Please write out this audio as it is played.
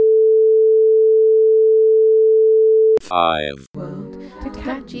5, world to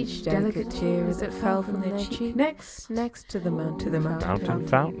catch each delicate tear as it fell from their cheek next to the mountain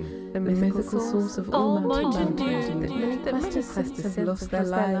fountain. the mythical source of all mountain dew that many questers have lost their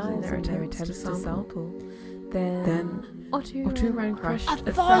lives in their attempts to sample. Then Oturan crushed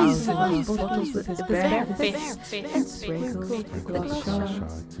 1,000 bottles with his bare fists and sprinkled glass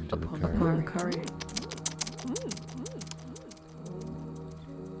shards upon curry.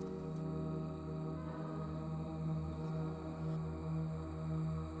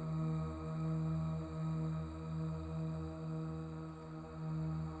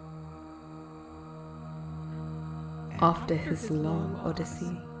 After his long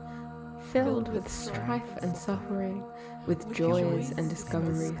odyssey, filled with strife and suffering, with joys and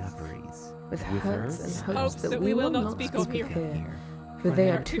discoveries, with hurts and hopes that we will not speak of here, for they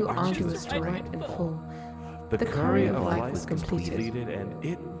are too arduous to write in full, the curry of life was completed, and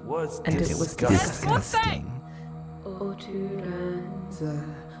it was disgusting.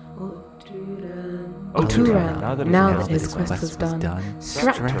 Oturan, now that his quest was done,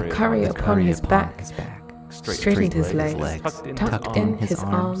 strapped the curry upon his back, straightened his legs, tucked in his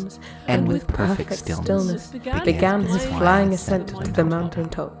arms, and with perfect stillness began his flying ascent to the mountain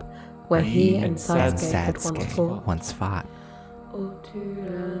top, where he and Sasuke had once fought.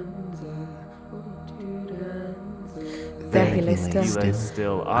 There he lay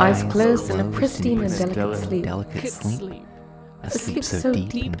still, eyes closed in a pristine and delicate sleep. A sleep so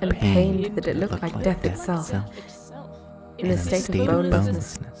deep and pained that it looked like death itself, in a state of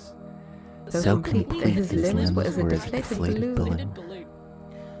bonelessness, so complete that his limbs were as a deflated balloon.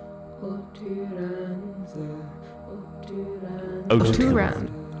 Oturan,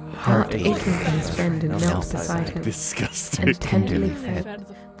 heart aching for his friend, and knelt beside him, and tenderly fed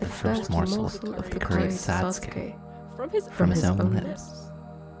the first morsel of the curry to Sasuke from his own lips.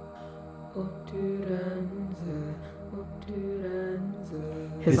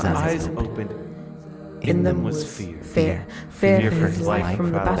 His eyes opened. In them was fear for his life from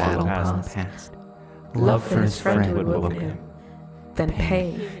the battle past, love for his friend who had woken him, then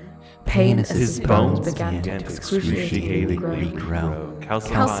pain as his bones began to excruciatingly regrow,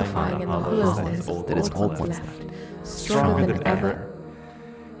 calcifying in the hollowness that his old ones left, stronger than ever,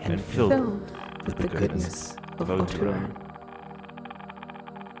 and filled with the goodness of Oturan.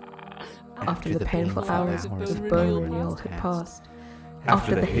 After the painful hours of bone renewal had passed,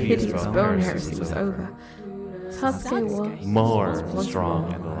 after the hideous bone heresy was over, Sasuke was more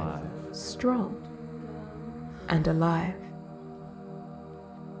strong and alive. Strong and alive.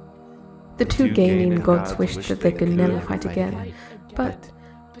 The two Genin gods wished that they could never fight again, but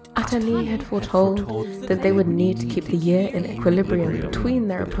Atani had foretold that they would need to keep the year in equilibrium between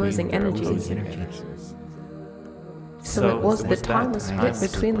their opposing energies. So it was that time was split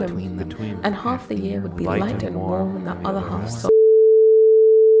between them, and half the year would be light and warm and the other half soft.